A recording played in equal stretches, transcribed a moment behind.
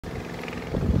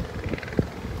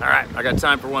All right, I got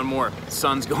time for one more. The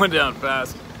sun's going down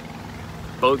fast.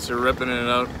 Boats are ripping in and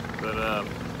out, but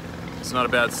it's not a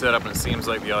bad setup, and it seems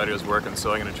like the audio is working.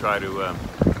 So I'm gonna try to, I'm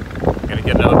gonna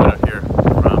get another one out here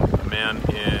from a man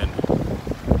in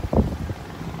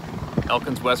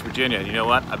Elkins, West Virginia. And you know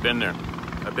what? I've been there.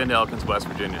 I've been to Elkins, West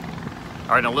Virginia.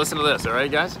 All right, now listen to this. All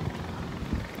right, guys.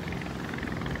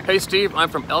 Hey, Steve. I'm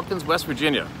from Elkins, West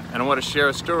Virginia, and I want to share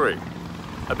a story.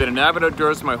 I've been an avid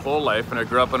outdoorsman my whole life, and I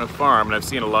grew up on a farm, and I've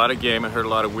seen a lot of game and heard a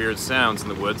lot of weird sounds in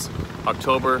the woods.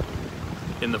 October,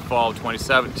 in the fall of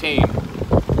 2017,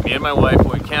 me and my wife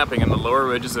went camping in the lower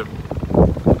ridges of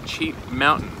Cheat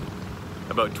Mountain,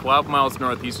 about 12 miles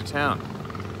northeast of town.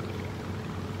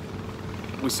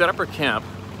 We set up our camp,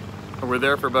 and we're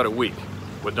there for about a week,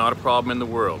 with not a problem in the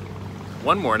world.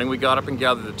 One morning, we got up and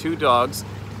gathered the 2 dogs,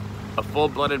 a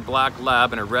full-blooded black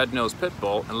lab, and a red-nosed pit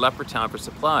bull, and left for town for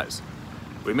supplies.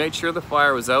 We made sure the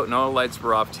fire was out and all the lights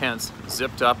were off, tents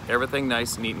zipped up, everything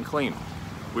nice, neat, and clean.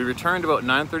 We returned about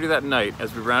 9:30 that night.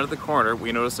 As we rounded the corner,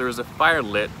 we noticed there was a fire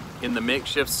lit in the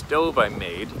makeshift stove I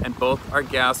made, and both our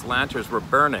gas lanterns were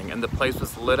burning and the place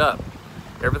was lit up.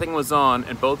 Everything was on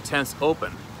and both tents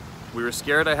open. We were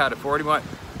scared. I had a 44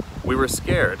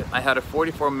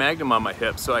 Magnum on my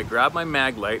hip, so I grabbed my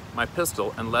mag light, my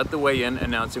pistol, and led the way in,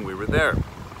 announcing we were there.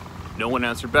 No one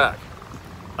answered back.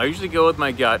 I usually go with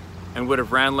my gut and would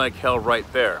have ran like hell right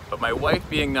there, but my wife,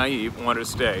 being naive, wanted to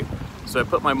stay, so I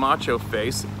put on my macho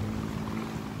face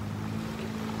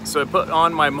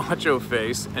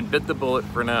and bit the bullet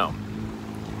for now.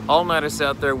 All night I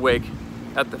sat there awake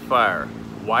at the fire,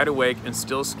 wide awake and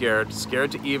still scared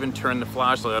to even turn the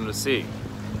flashlight on to see.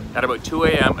 At about 2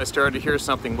 a.m. I started to hear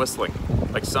something whistling,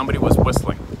 like somebody was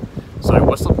whistling. So I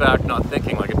whistled back, not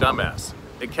thinking, like a dumbass.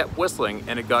 It kept whistling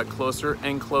and it got closer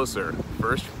and closer.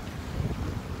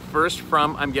 First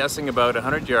from, I'm guessing, about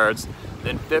 100 yards,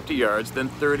 then 50 yards, then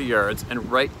 30 yards, and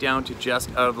right down to just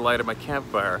out of the light of my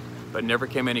campfire, but never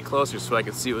came any closer so I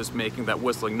could see it was making that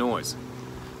whistling noise.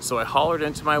 So I hollered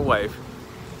into my wife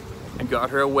and got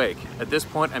her awake. At this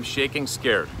point, I'm shaking,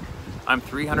 scared. I'm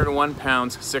 301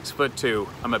 pounds, 6'2".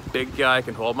 I'm a big guy, I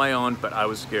can hold my own, but I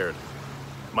was scared.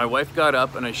 My wife got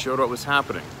up and I showed her what was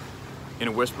happening. In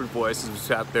a whispered voice, as we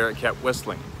sat there, it kept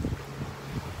whistling.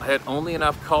 I had only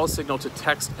enough call signal to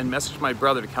text and message my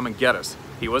brother to come and get us.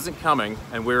 He wasn't coming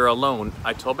and we were alone.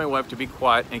 I told my wife to be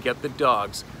quiet and get the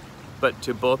dogs, but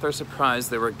to both our surprise,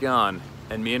 they were gone,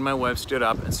 and me and my wife stood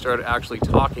up and started actually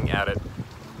talking at it.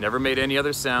 Never made any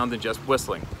other sound than just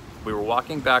whistling. We were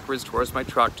walking backwards towards my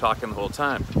truck, talking the whole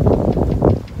time.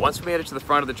 Once we made it to the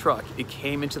front of the truck, it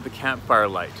came into the campfire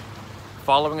light.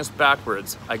 Following us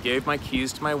backwards, I gave my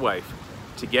keys to my wife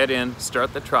to get in,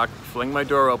 start the truck, fling my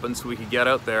door open so we could get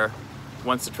out there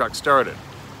once the truck started.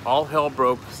 All hell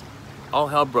broke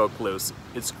loose.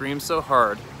 It screamed so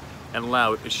hard and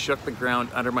loud, it shook the ground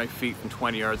under my feet from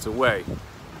 20 yards away.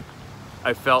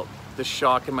 I felt the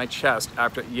shock in my chest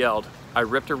after it yelled. I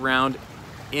ripped around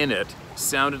in it,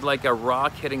 sounded like a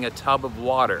rock hitting a tub of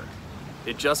water.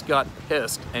 It just got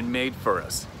pissed and made for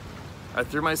us. I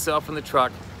threw myself in the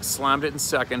truck, slammed it in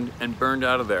second, and burned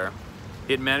out of there.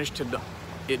 It managed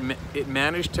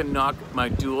to knock my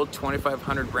dual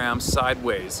 2,500 Ram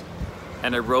sideways,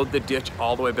 and I rode the ditch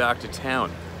all the way back to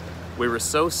town. We were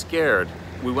so scared,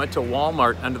 we went to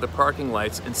Walmart under the parking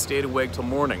lights and stayed awake till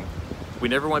morning. We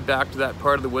never went back to that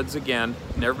part of the woods again,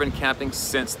 never been camping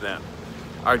since then.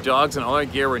 Our dogs and all our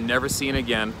gear were never seen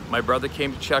again. My brother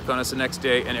came to check on us the next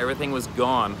day and everything was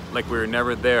gone, like we were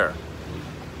never there.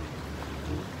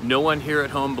 No one here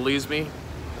at home believes me.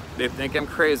 They think I'm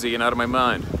crazy and out of my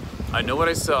mind. I know what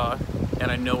I saw,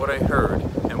 and I know what I heard,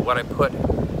 and what I put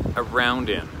around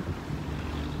in.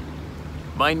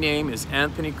 My name is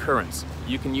Anthony Currents.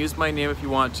 You can use my name if you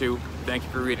want to. Thank you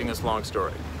for reading this long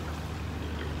story.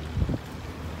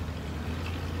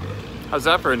 How's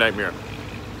that for a nightmare?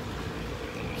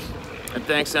 And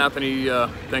thanks, Anthony.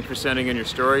 Thanks for sending in your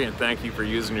story, and thank you for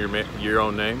using your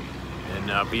own name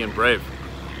and being brave.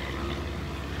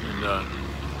 And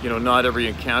you know, not every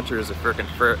encounter is a frickin'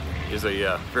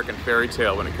 fairy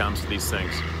tale when it comes to these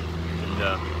things.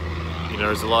 And you know,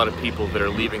 there's a lot of people that are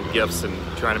leaving gifts and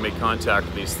trying to make contact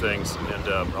with these things, and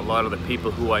a lot of the people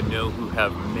who I know who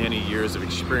have many years of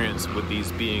experience with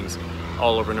these beings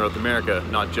all over North America,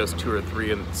 not just 2 or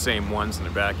 3 and the same ones in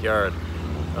their backyard.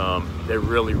 They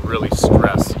really, really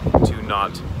stress to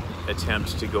not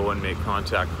attempt to go and make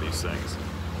contact with these things.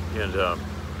 And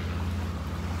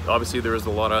obviously there is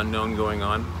a lot of unknown going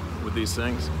on with these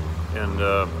things. And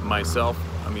myself,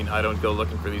 I mean, I don't go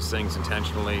looking for these things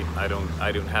intentionally. I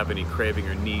don't have any craving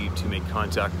or need to make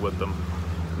contact with them.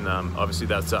 And obviously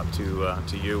that's up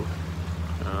to you.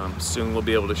 Soon we'll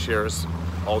be able to share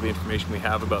all the information we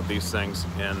have about these things,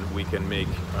 and we can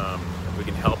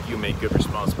help you make good,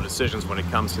 responsible decisions when it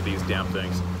comes to these damn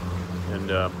things.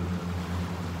 And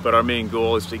but our main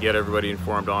goal is to get everybody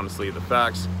informed honestly of the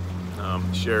facts,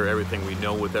 share everything we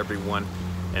know with everyone,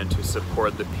 and to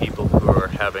support the people who are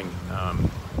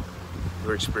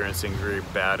experiencing very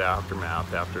bad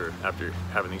aftermath after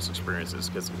having these experiences,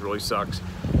 because it really sucks,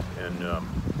 and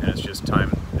it's just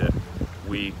time that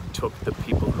we took the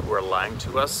people who are lying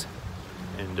to us,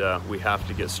 and we have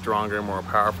to get stronger and more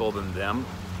powerful than them,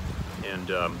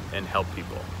 and help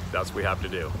people. That's what we have to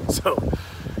do. So,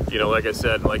 you know, like I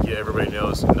said, like everybody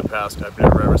knows, in the past I've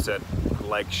never ever said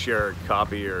like, share,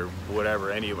 copy, or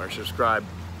whatever, any of or subscribe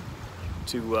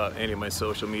to any of my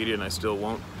social media, and I still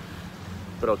won't.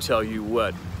 But I'll tell you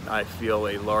what, I feel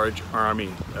a large army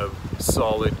of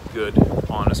solid, good,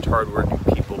 honest, hardworking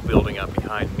people building up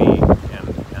behind me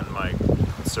and my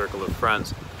circle of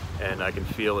friends, and I can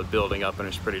feel it building up, and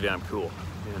it's pretty damn cool.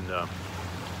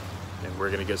 And we're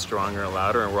gonna get stronger and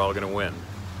louder, and we're all gonna win,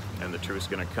 and the truth's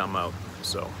gonna come out.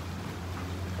 So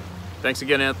thanks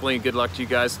again, Anthony. Good luck to you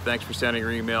guys. Thanks for sending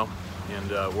your email,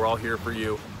 and we're all here for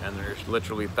you, and there's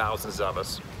literally thousands of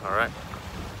us. All right,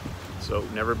 so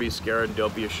never be scared, and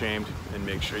don't be ashamed, and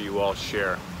make sure you all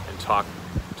share and talk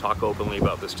openly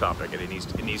about this topic, and it needs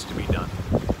to be done.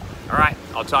 All right,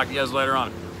 I'll talk to you guys later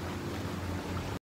on.